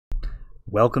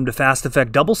Welcome to Fast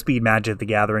Effect Double Speed Magic the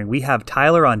Gathering. We have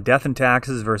Tyler on Death and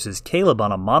Taxes versus Caleb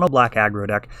on a mono black aggro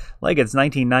deck, like it's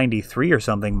 1993 or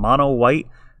something. Mono white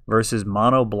versus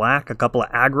mono black. A couple of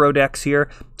aggro decks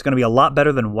here. It's going to be a lot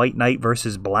better than White Knight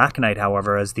versus Black Knight,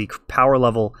 however, as the power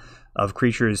level of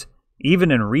creatures,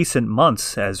 even in recent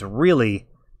months, has really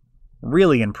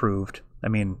improved. I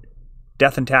mean,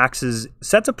 Death and Taxes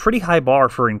sets a pretty high bar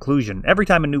for inclusion. Every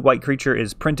time a new white creature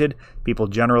is printed, people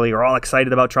generally are all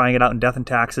excited about trying it out, and Death and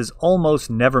Taxes almost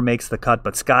never makes the cut.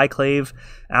 But Skyclave,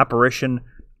 Apparition,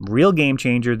 real game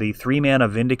changer. The 3-mana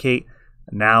Vindicate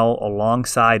now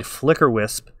alongside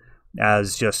Flickerwisp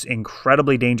as just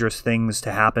incredibly dangerous things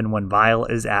to happen when Vial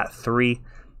is at 3.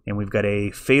 And we've got a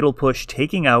Fatal Push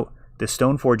taking out the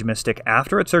Stoneforge Mystic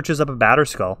after it searches up a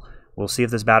Batterskull. We'll see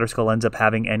if this Batterskull ends up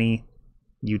having any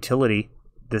utility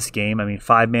this game. I mean,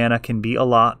 5 mana can be a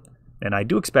lot, and I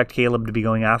do expect Caleb to be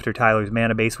going after Tyler's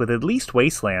mana base with at least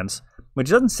Wastelands,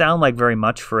 which doesn't sound like very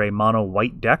much for a mono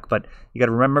white deck, but you got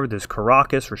to remember there's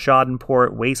Karakas,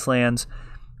 Rishadenport, Wastelands,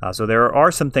 so there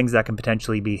are some things that can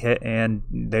potentially be hit, and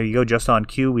there you go, just on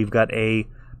cue, we've got a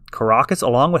Karakas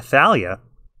along with Thalia.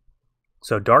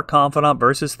 So Dark Confidant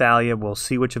versus Thalia. We'll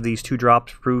see which of these two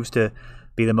drops proves to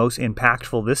be the most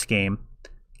impactful this game.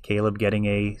 Caleb getting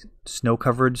a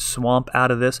snow-covered swamp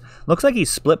out of this. Looks like he's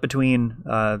split between,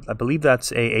 I believe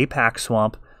that's a APAC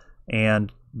swamp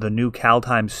and the new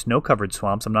Kaldheim snow-covered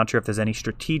swamps. I'm not sure if there's any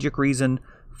strategic reason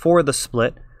for the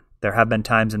split. There have been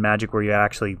times in Magic where you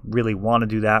actually really want to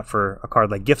do that for a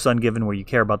card like Gifts Ungiven, where you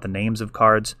care about the names of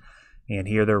cards. And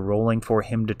here they're rolling for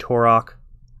Hymn to Torok.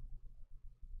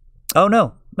 Oh,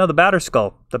 no, the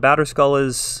Batterskull. The Batterskull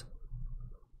is...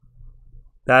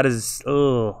 That is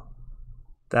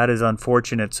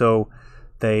unfortunate. So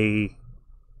they...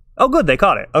 Oh, good, they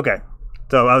caught it. Okay.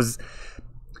 So I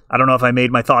don't know if I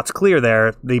made my thoughts clear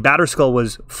there. The Batterskull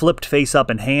was flipped face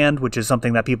up in hand, which is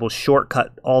something that people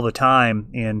shortcut all the time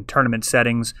in tournament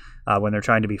settings when they're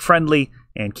trying to be friendly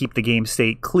and keep the game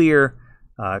state clear.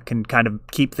 Can kind of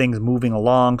keep things moving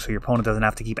along so your opponent doesn't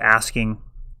have to keep asking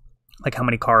like how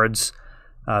many cards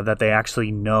that they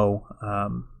actually know.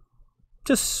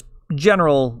 Just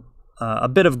general... a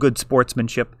bit of good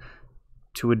sportsmanship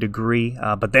to a degree,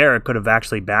 but there it could have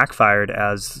actually backfired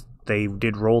as they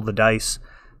did roll the dice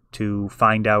to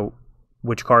find out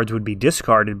which cards would be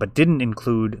discarded, but didn't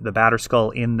include the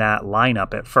Batterskull in that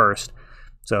lineup at first.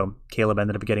 So Caleb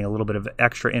ended up getting a little bit of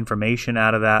extra information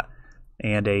out of that,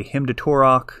 and a Hymn to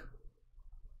Torok.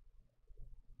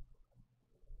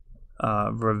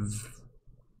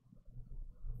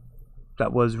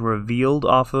 That was revealed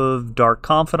off of Dark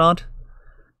Confidant.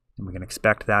 We can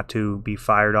expect that to be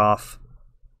fired off.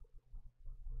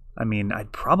 I mean,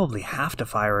 I'd probably have to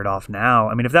fire it off now.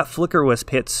 I mean, if that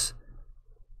Flickerwisp hits...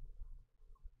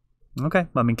 Okay,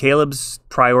 I mean, Caleb's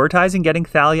prioritizing getting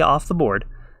Thalia off the board.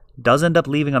 Does end up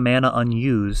leaving a mana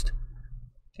unused.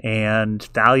 And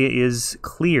Thalia is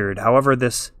cleared. However,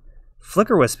 this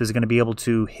Flickerwisp is going to be able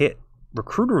to hit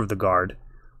Recruiter of the Guard.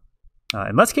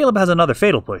 Unless Caleb has another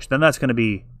Fatal Push, then that's going to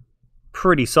be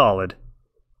pretty solid.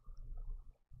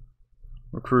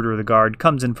 Recruiter of the Guard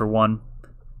comes in for 1.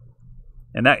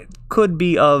 And that could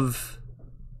be of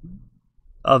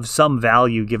some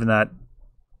value, given that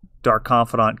Dark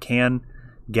Confidant can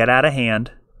get out of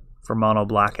hand for mono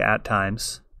black at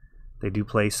times. They do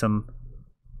play some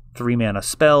 3-mana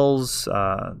spells,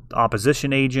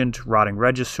 Opposition Agent, Rotting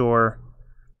Regisaur.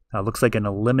 Looks like an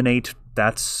Eliminate.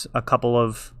 That's a couple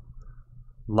of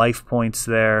life points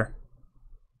there.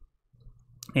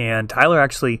 And Tyler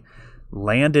actually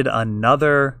landed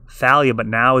another Thalia, but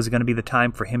now is going to be the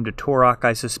time for Hymn to Torok,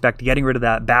 I suspect, getting rid of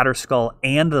that Batterskull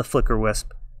and the Flickerwisp.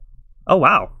 Oh,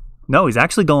 wow. No, he's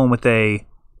actually going with a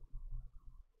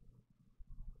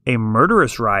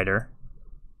Murderous Rider.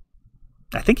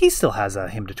 I think he still has a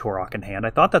Hymn to Torok in hand. I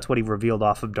thought that's what he revealed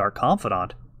off of Dark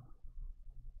Confidant.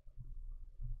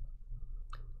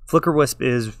 Flickerwisp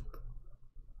is...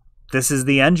 This is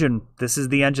the engine. This is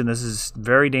the engine. This is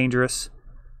very dangerous.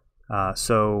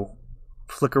 So...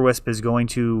 Flickerwisp is going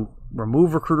to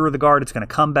remove Recruiter of the Guard. It's going to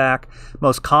come back.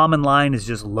 Most common line is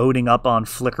just loading up on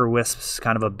Flickerwisps,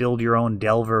 kind of a build-your-own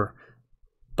Delver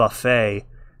buffet,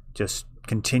 just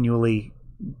continually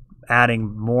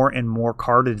adding more and more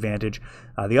card advantage.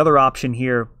 The other option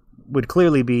here would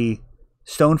clearly be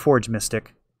Stoneforge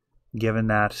Mystic, given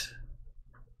that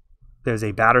there's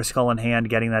a Batterskull in hand.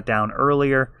 Getting that down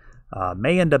earlier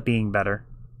may end up being better,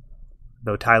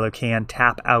 though Tyler can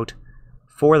tap out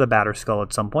for the Batterskull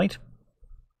at some point.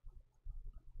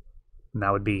 And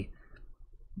that would be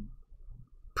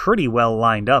pretty well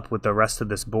lined up with the rest of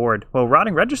this board. Well,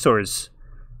 Rotting Regisaur is...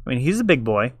 I mean, he's a big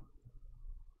boy.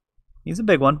 He's a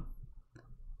big one.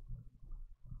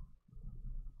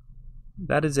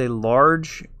 That is a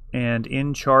large and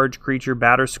in-charge creature.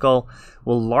 Batterskull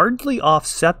will largely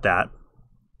offset that,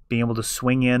 being able to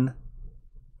swing in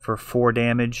for 4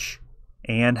 damage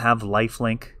and have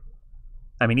lifelink.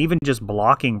 I mean, even just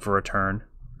blocking for a turn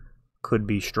could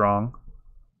be strong.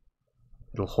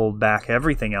 It'll hold back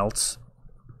everything else.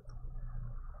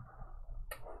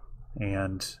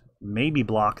 And maybe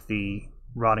block the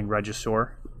Rotting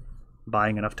Regisaur,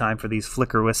 buying enough time for these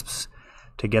Flicker Wisps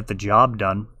to get the job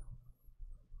done.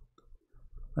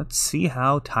 Let's see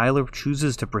how Tyler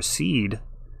chooses to proceed.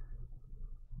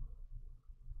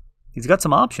 He's got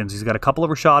some options. He's got a couple of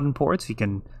Rishadan ports. He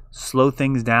can slow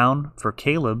things down for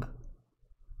Caleb.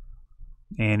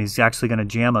 And he's actually going to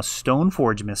jam a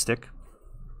Stoneforge Mystic.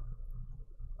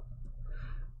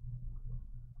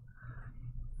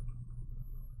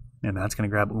 And that's going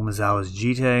to grab Umezawa's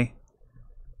Jite.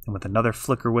 And with another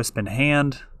Flicker Wisp in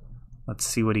hand, let's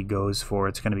see what he goes for.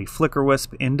 It's going to be Flicker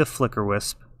Wisp into Flicker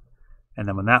Wisp. And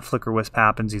then when that Flicker Wisp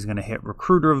happens, he's going to hit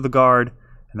Recruiter of the Guard.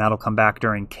 And that'll come back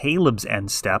during Caleb's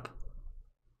end step.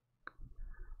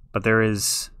 But there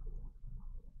is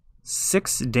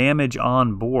 6 damage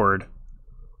on board.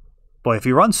 Boy, if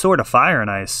he runs Sword of Fire and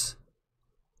Ice,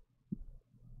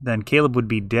 then Caleb would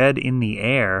be dead in the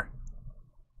air.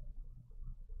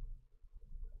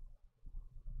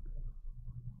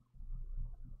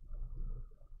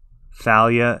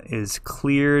 Thalia is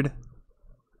cleared.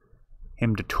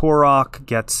 Him to Torok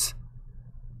gets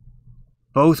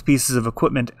both pieces of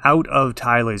equipment out of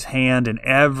Tyler's hand, and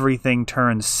everything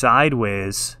turns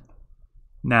sideways.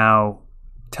 Now,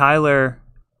 Tyler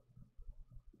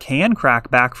can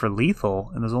crack back for lethal,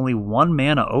 and there's only 1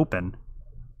 mana open.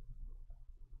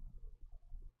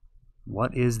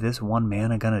 What is this 1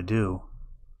 mana gonna do?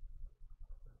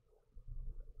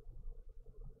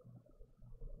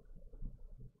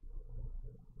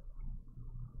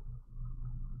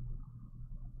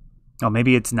 Oh,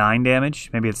 maybe it's 9 damage.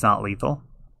 Maybe it's not lethal.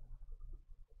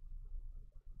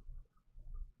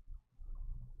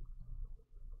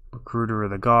 Recruiter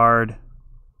of the Guard.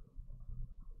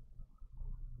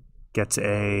 Gets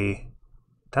a...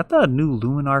 Is that the new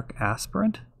Luminarch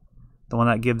Aspirant? The one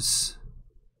that gives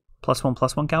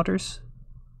 +1/+1 counters?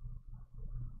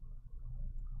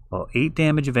 Well, 8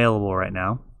 damage available right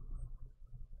now.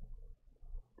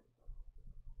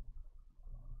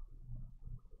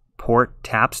 Port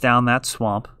taps down that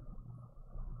swamp.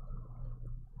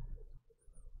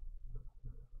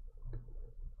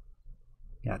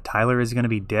 Yeah, Tyler is going to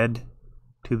be dead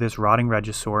to this Rotting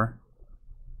Regisaur.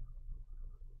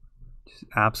 Just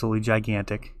absolutely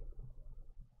gigantic.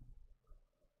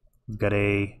 We've got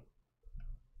a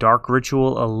Dark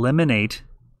Ritual Eliminate,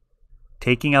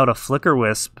 taking out a Flicker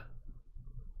Wisp.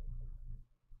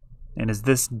 And is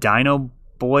this Dino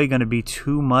Boy going to be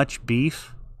too much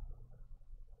beef?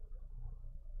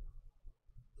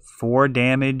 4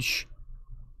 damage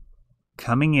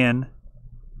coming in.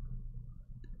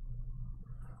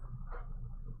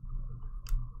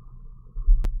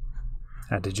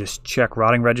 Had to just check.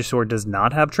 Rotting Regisaur does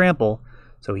not have trample,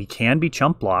 so he can be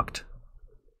chump blocked.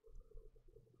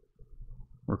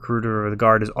 Recruiter of the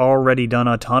Guard has already done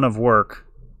a ton of work.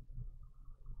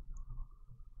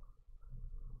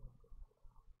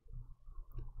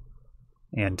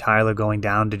 And Tyler going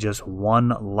down to just 1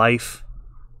 life.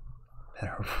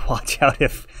 Better watch out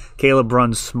if Caleb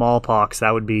runs Smallpox.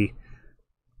 That would be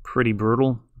pretty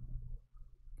brutal.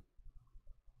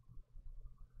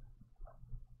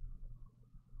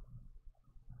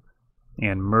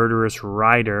 And Murderous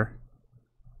Rider.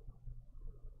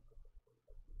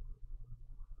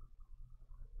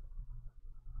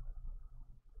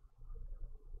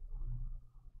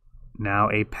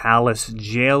 Now a Palace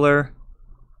Jailer.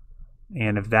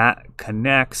 And if that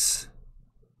connects,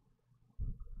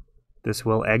 this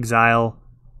will exile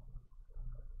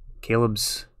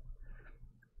Caleb's...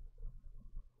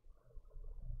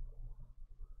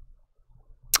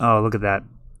 Oh, look at that.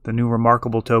 The new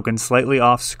Remarkable token, slightly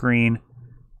off screen.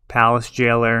 Palace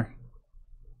Jailer.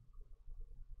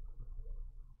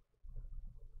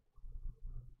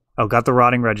 Oh, got the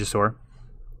Rotting Regisaur.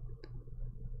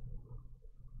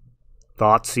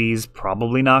 Thoughtseize,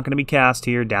 probably not going to be cast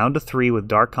here. Down to 3 with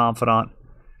Dark Confidant.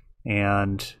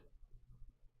 And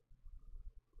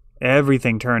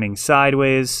everything turning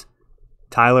sideways.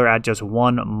 Tyler at just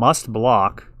 1 must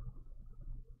block.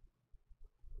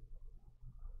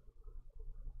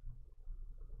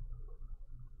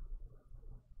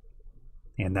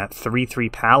 And that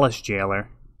 3/3 Palace Jailer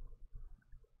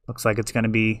looks like it's going to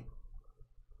be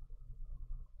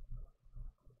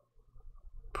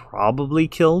probably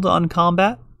killed on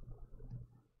combat.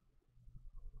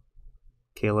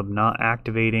 Caleb not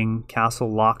activating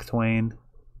Castle Lochthwain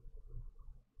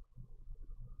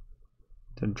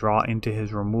to draw into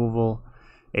his removal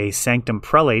a Sanctum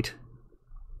Prelate.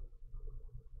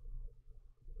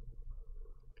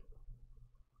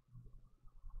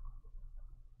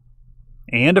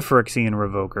 And a Phyrexian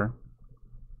Revoker.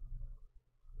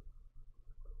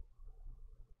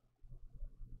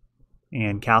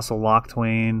 And Castle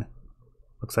Lochthwain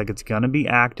looks like it's going to be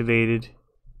activated.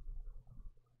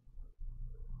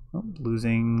 Oh,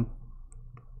 losing,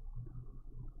 I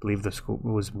believe the score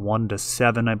was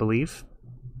 1-7, I believe.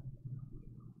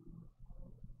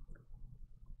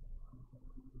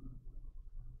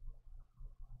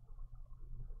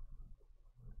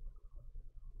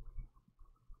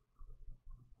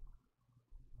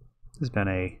 This has been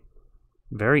a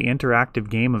very interactive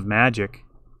game of Magic.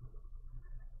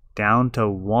 Down to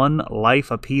 1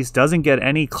 life apiece. Doesn't get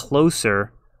any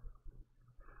closer.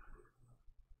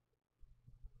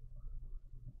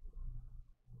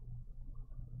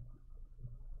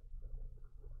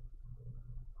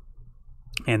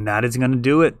 And that is going to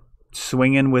do it.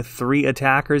 Swinging with 3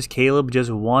 attackers. Caleb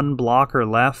just 1 blocker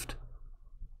left.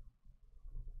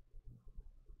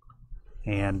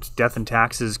 And Death and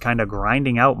Taxes kind of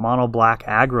grinding out mono black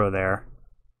aggro there.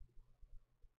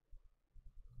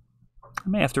 I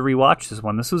may have to rewatch this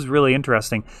one. This was really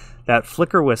interesting. That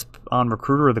Flicker Wisp on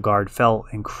Recruiter of the Guard felt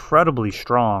incredibly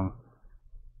strong.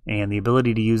 And the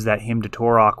ability to use that Hymn to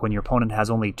Torok when your opponent has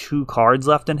only 2 cards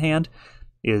left in hand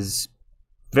is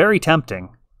very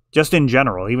tempting. Just in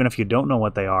general, even if you don't know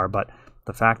what they are. But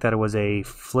the fact that it was a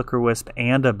Flicker Wisp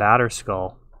and a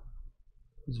Batterskull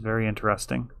is very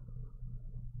interesting.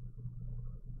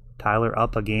 Tyler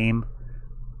up a game.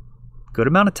 Good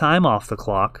amount of time off the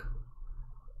clock.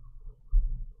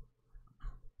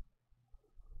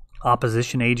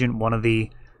 Opposition Agent, one of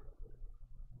the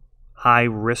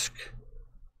high-risk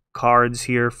cards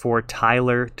here for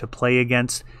Tyler to play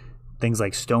against. Things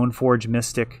like Stoneforge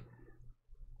Mystic,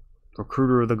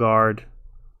 Recruiter of the Guard.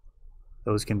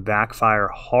 Those can backfire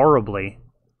horribly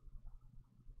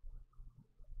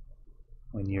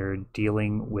when you're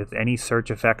dealing with any search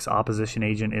effects. Opposition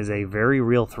Agent is a very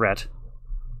real threat.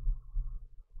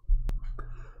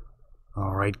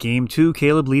 Alright, game 2.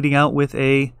 Caleb leading out with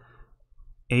a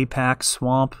Apex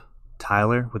Swamp.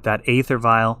 Tyler with that Aether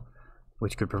Vial,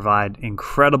 which could provide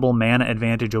incredible mana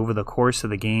advantage over the course of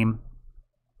the game.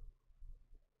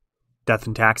 Death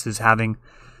and Taxes having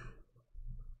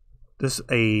this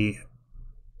a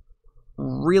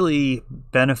really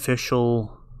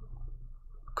beneficial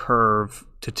curve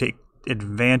to take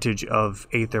advantage of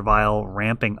Aether Vial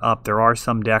ramping up. There are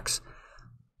some decks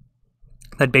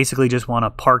that basically just want to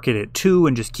park it at 2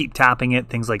 and just keep tapping it.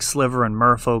 Things like Sliver and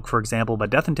Merfolk, for example. But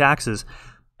Death and Taxes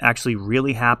actually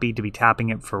really happy to be tapping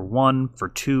it for 1, for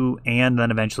 2, and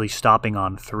then eventually stopping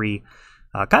on 3.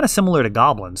 Kind of similar to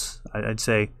Goblins. I'd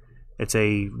say it's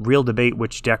a real debate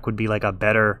which deck would be like a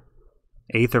better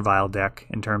Aether Vial deck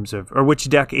in terms of, or which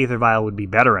deck Aether Vial would be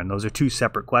better in. Those are 2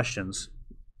 separate questions.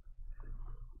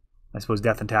 I suppose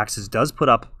Death and Taxes does put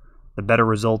up the better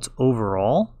results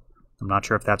overall. I'm not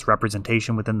sure if that's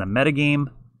representation within the metagame.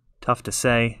 Tough to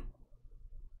say.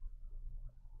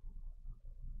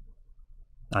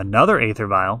 Another Aether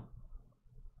Vial.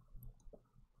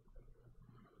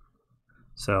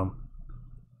 So,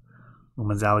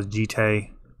 Umezawa's Jite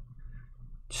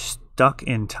stuck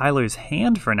in Tyler's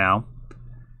hand for now.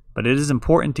 But it is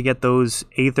important to get those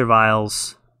Aether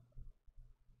Vials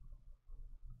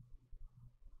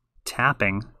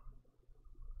tapping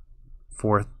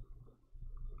for...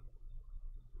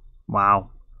 Wow.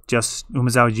 Just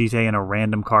Umezawa Jite and a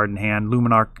random card in hand.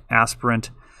 Luminarch Aspirant,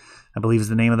 I believe is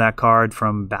the name of that card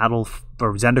from Battle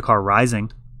or Zendikar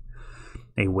Rising.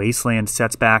 A Wasteland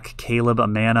sets back Caleb a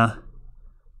mana.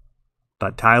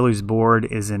 But Tyler's board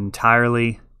is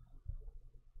entirely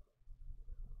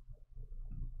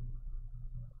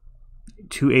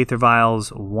 2 Aether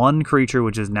Vials, 1 creature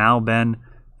which has now been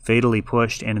fatally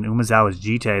pushed, and an Umezawa's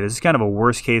Jite. This is kind of a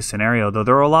worst case scenario, though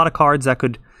there are a lot of cards that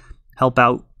could help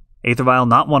out. Aether Vial,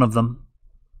 not one of them.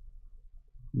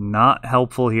 Not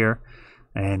helpful here.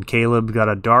 And Caleb got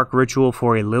a Dark Ritual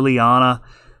for a Liliana.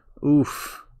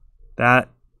 Oof. That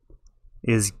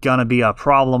is going to be a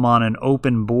problem on an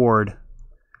open board.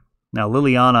 Now,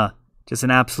 Liliana, just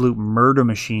an absolute murder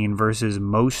machine versus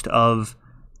most of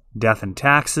Death and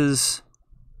Taxes.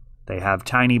 They have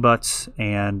tiny butts,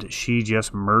 and she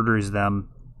just murders them.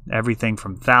 Everything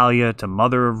from Thalia to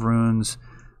Mother of Runes.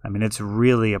 I mean, it's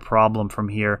really a problem from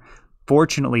here.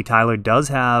 Fortunately, Tyler does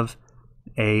have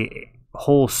a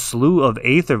whole slew of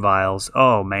Aether Vials.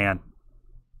 Oh, man.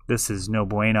 This is no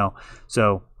bueno.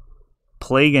 So,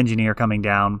 Plague Engineer coming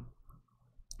down,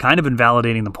 kind of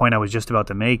invalidating the point I was just about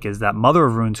to make, is that Mother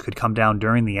of Runes could come down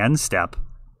during the end step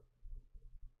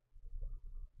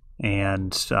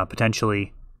and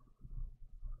potentially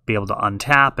be able to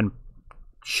untap and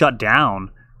shut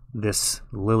down this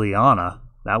Liliana.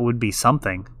 That would be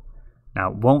something.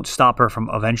 Now, it won't stop her from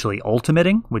eventually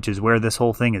ultimating, which is where this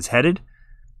whole thing is headed,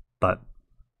 but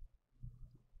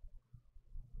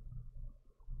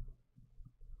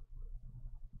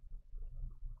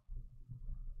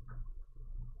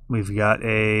we've got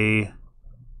a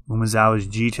Umezawa's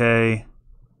Jite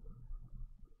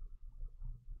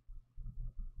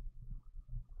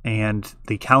and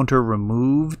the counter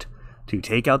removed to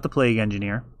take out the Plague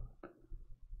Engineer.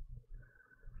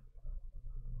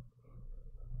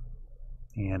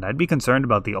 And I'd be concerned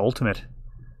about the ultimate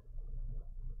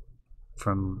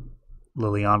from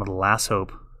Liliana the Last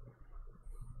Hope.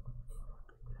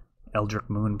 Eldritch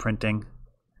Moon printing.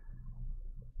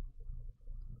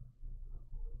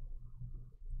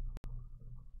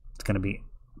 It's going to be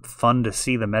fun to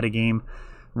see the metagame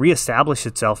reestablish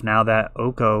itself now that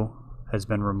Oko has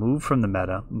been removed from the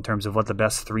meta in terms of what the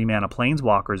best 3-mana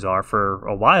planeswalkers are. For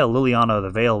a while, Liliana of the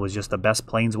Veil was just the best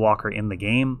planeswalker in the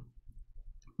game.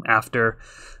 After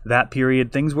that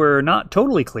period, things were not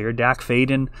totally clear. Dak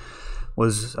Faden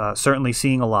was certainly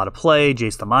seeing a lot of play.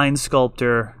 Jace the Mind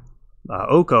Sculptor,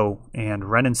 Oko, and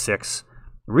Renin 6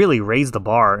 really raised the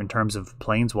bar in terms of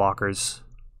planeswalkers.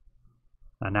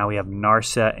 Now we have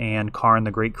Narset and Karn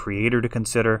the Great Creator to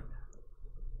consider.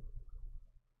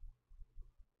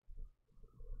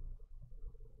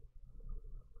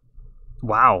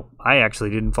 Wow, I actually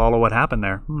didn't follow what happened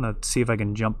there. Let's see if I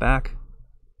can jump back.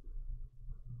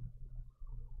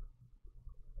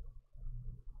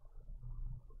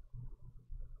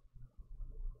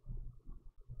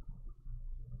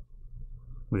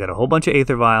 We got a whole bunch of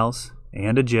Aether Vials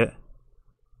and a Jit.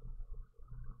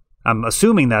 I'm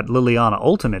assuming that Liliana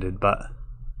ultimated, but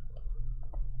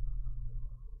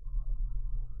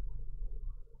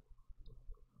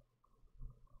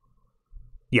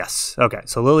yes. Okay,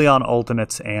 so Liliana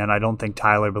ultimates, and I don't think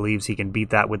Tyler believes he can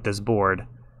beat that with this board,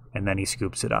 and then he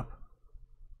scoops it up.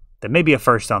 That may be a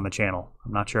first on the channel.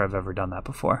 I'm not sure I've ever done that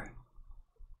before.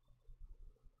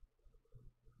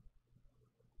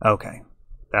 Okay,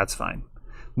 that's fine.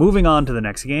 Moving on to the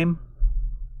next game.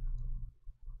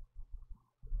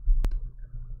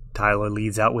 Tyler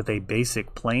leads out with a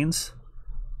basic Plains.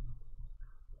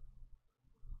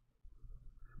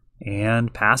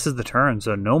 And passes the turn.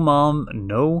 So no Mom,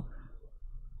 no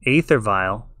Aether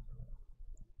Vial.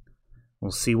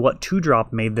 We'll see what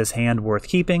 2-drop made this hand worth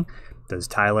keeping. Does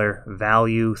Tyler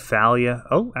value Thalia?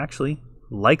 Oh, actually,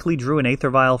 likely drew an Aether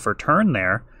Vial for turn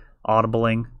there.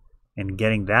 Audibling and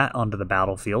getting that onto the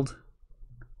battlefield.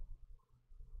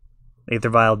 Aether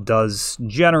Vial does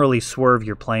generally swerve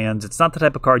your plans. It's not the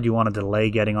type of card you want to delay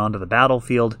getting onto the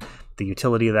battlefield. The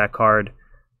utility of that card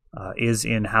is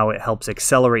in how it helps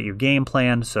accelerate your game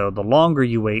plan. So the longer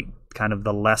you wait, kind of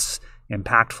the less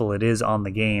impactful it is on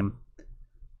the game.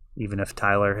 Even if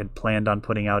Tyler had planned on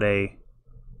putting out a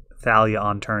Thalia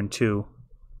on turn 2.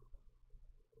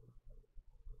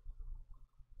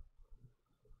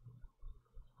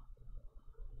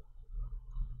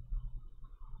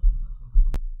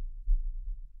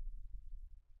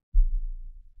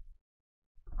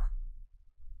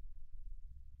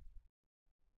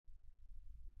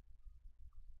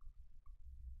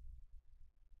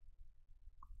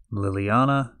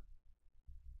 Liliana.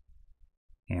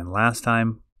 And last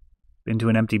time, into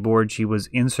an empty board, she was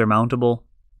insurmountable.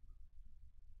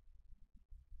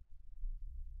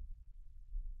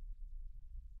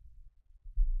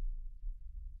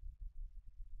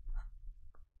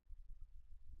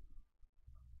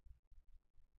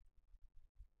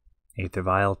 Aether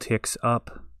Vial ticks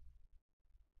up.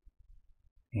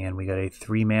 And we got a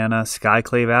 3-mana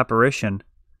Skyclave Apparition.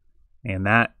 And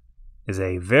that is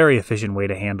a very efficient way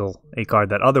to handle a card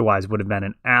that otherwise would have been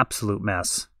an absolute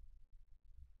mess.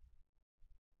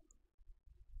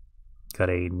 Got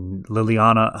a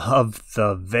Liliana of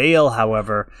the Veil,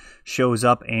 however, shows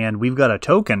up, and we've got a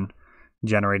token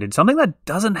generated. Something that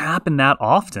doesn't happen that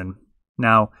often.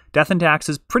 Now, Death and Tax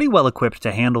is pretty well equipped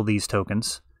to handle these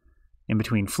tokens. In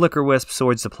between Flicker Wisp,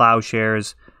 Swords to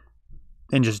Plowshares,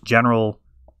 and just general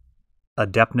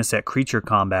adeptness at creature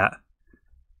combat.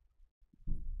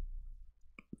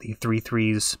 The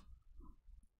 3/3s,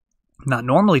 not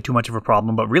normally too much of a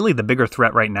problem, but really the bigger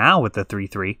threat right now with the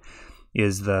 3/3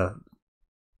 is the...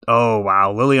 Oh,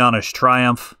 wow. Liliana's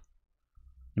Triumph.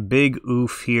 Big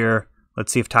oof here.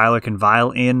 Let's see if Tyler can vial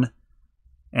in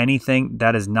anything.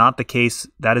 That is not the case.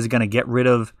 That is going to get rid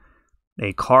of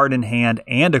a card in hand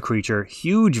and a creature.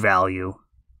 Huge value.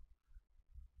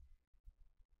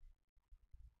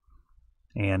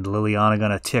 And Liliana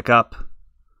going to tick up.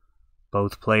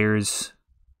 Both players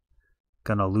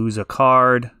going to lose a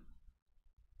card.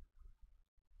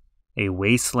 A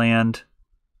Wasteland.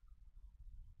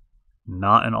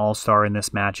 Not an all-star in this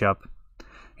matchup.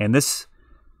 And this,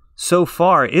 so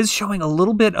far, is showing a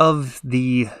little bit of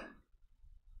the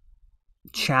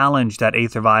challenge that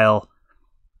Aether Vial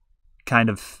kind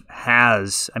of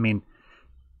has. I mean,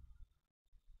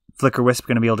 Flicker Wisp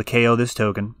going to be able to KO this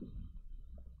token.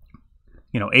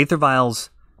 You know, Aether Vials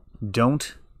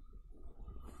don't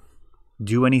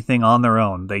do anything on their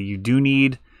own. You do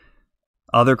need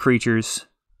other creatures.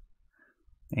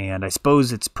 And I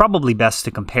suppose it's probably best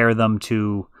to compare them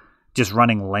to just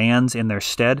running lands in their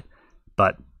stead.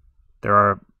 But there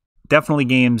are definitely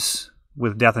games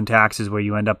with Death and Taxes where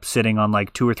you end up sitting on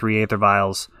like 2 or 3 Aether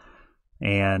Vials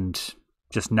and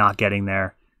just not getting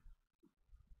there.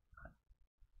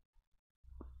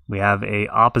 We have a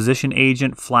opposition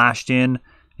agent flashed in,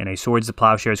 and a Swords to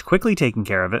Plowshares quickly taking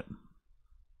care of it.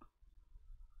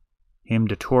 Him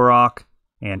to Turok,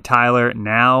 and Tyler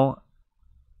now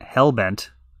hellbent.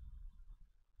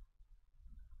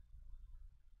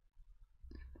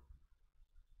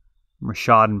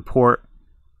 Rashad and Port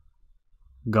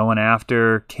going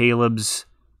after Caleb's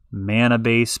mana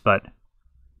base, but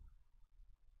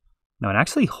no, and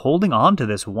actually holding on to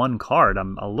this one card.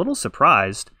 I'm a little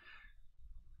surprised.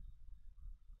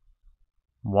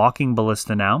 Walking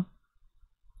Ballista now.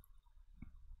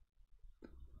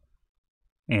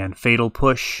 And Fatal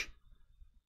Push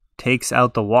takes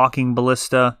out the Walking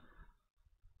Ballista,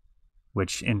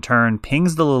 which in turn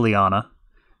pings the Liliana.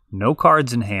 No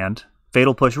cards in hand.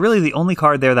 Fatal Push, really the only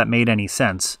card there that made any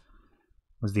sense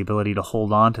was the ability to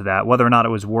hold on to that. Whether or not it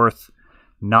was worth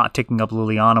not ticking up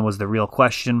Liliana was the real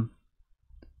question.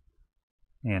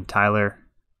 And Tyler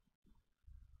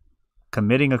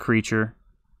committing a creature,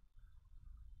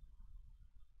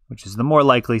 which is the more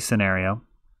likely scenario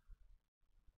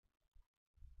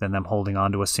than them holding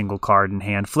on to a single card in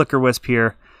hand. Flicker Wisp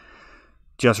here,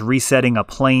 just resetting a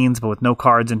plains, but with no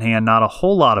cards in hand, not a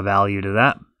whole lot of value to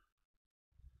that.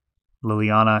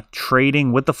 Liliana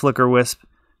trading with the Flicker Wisp,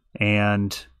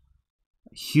 and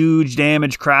huge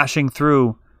damage crashing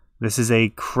through. This is a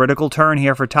critical turn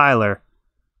here for Tyler.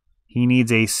 He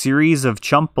needs a series of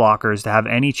chump blockers to have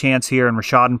any chance here, and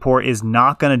Rashad and Port is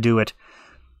not going to do it.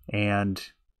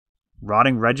 And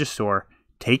Rotting Regisaur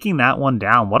taking that one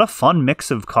down. What a fun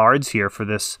mix of cards here for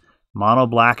this mono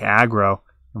black aggro.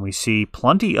 And we see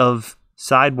plenty of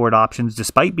sideboard options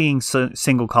despite being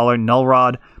single color.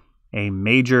 Nullrod, a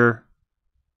major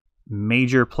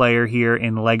player here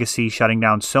in Legacy, shutting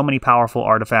down so many powerful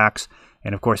artifacts.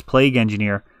 And of course, Plague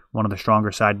Engineer, one of the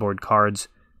stronger sideboard cards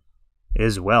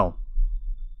as well.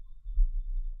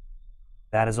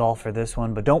 That is all for this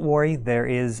one, but don't worry, there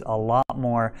is a lot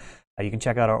more. You can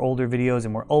check out our older videos,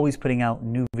 and we're always putting out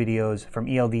new videos from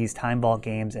ELD's Time Vault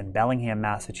Games in Bellingham,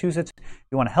 Massachusetts. If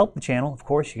you want to help the channel, of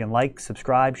course, you can like,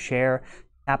 subscribe, share,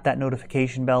 tap that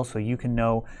notification bell so you can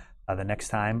know the next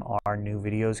time our new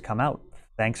videos come out.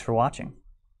 Thanks for watching.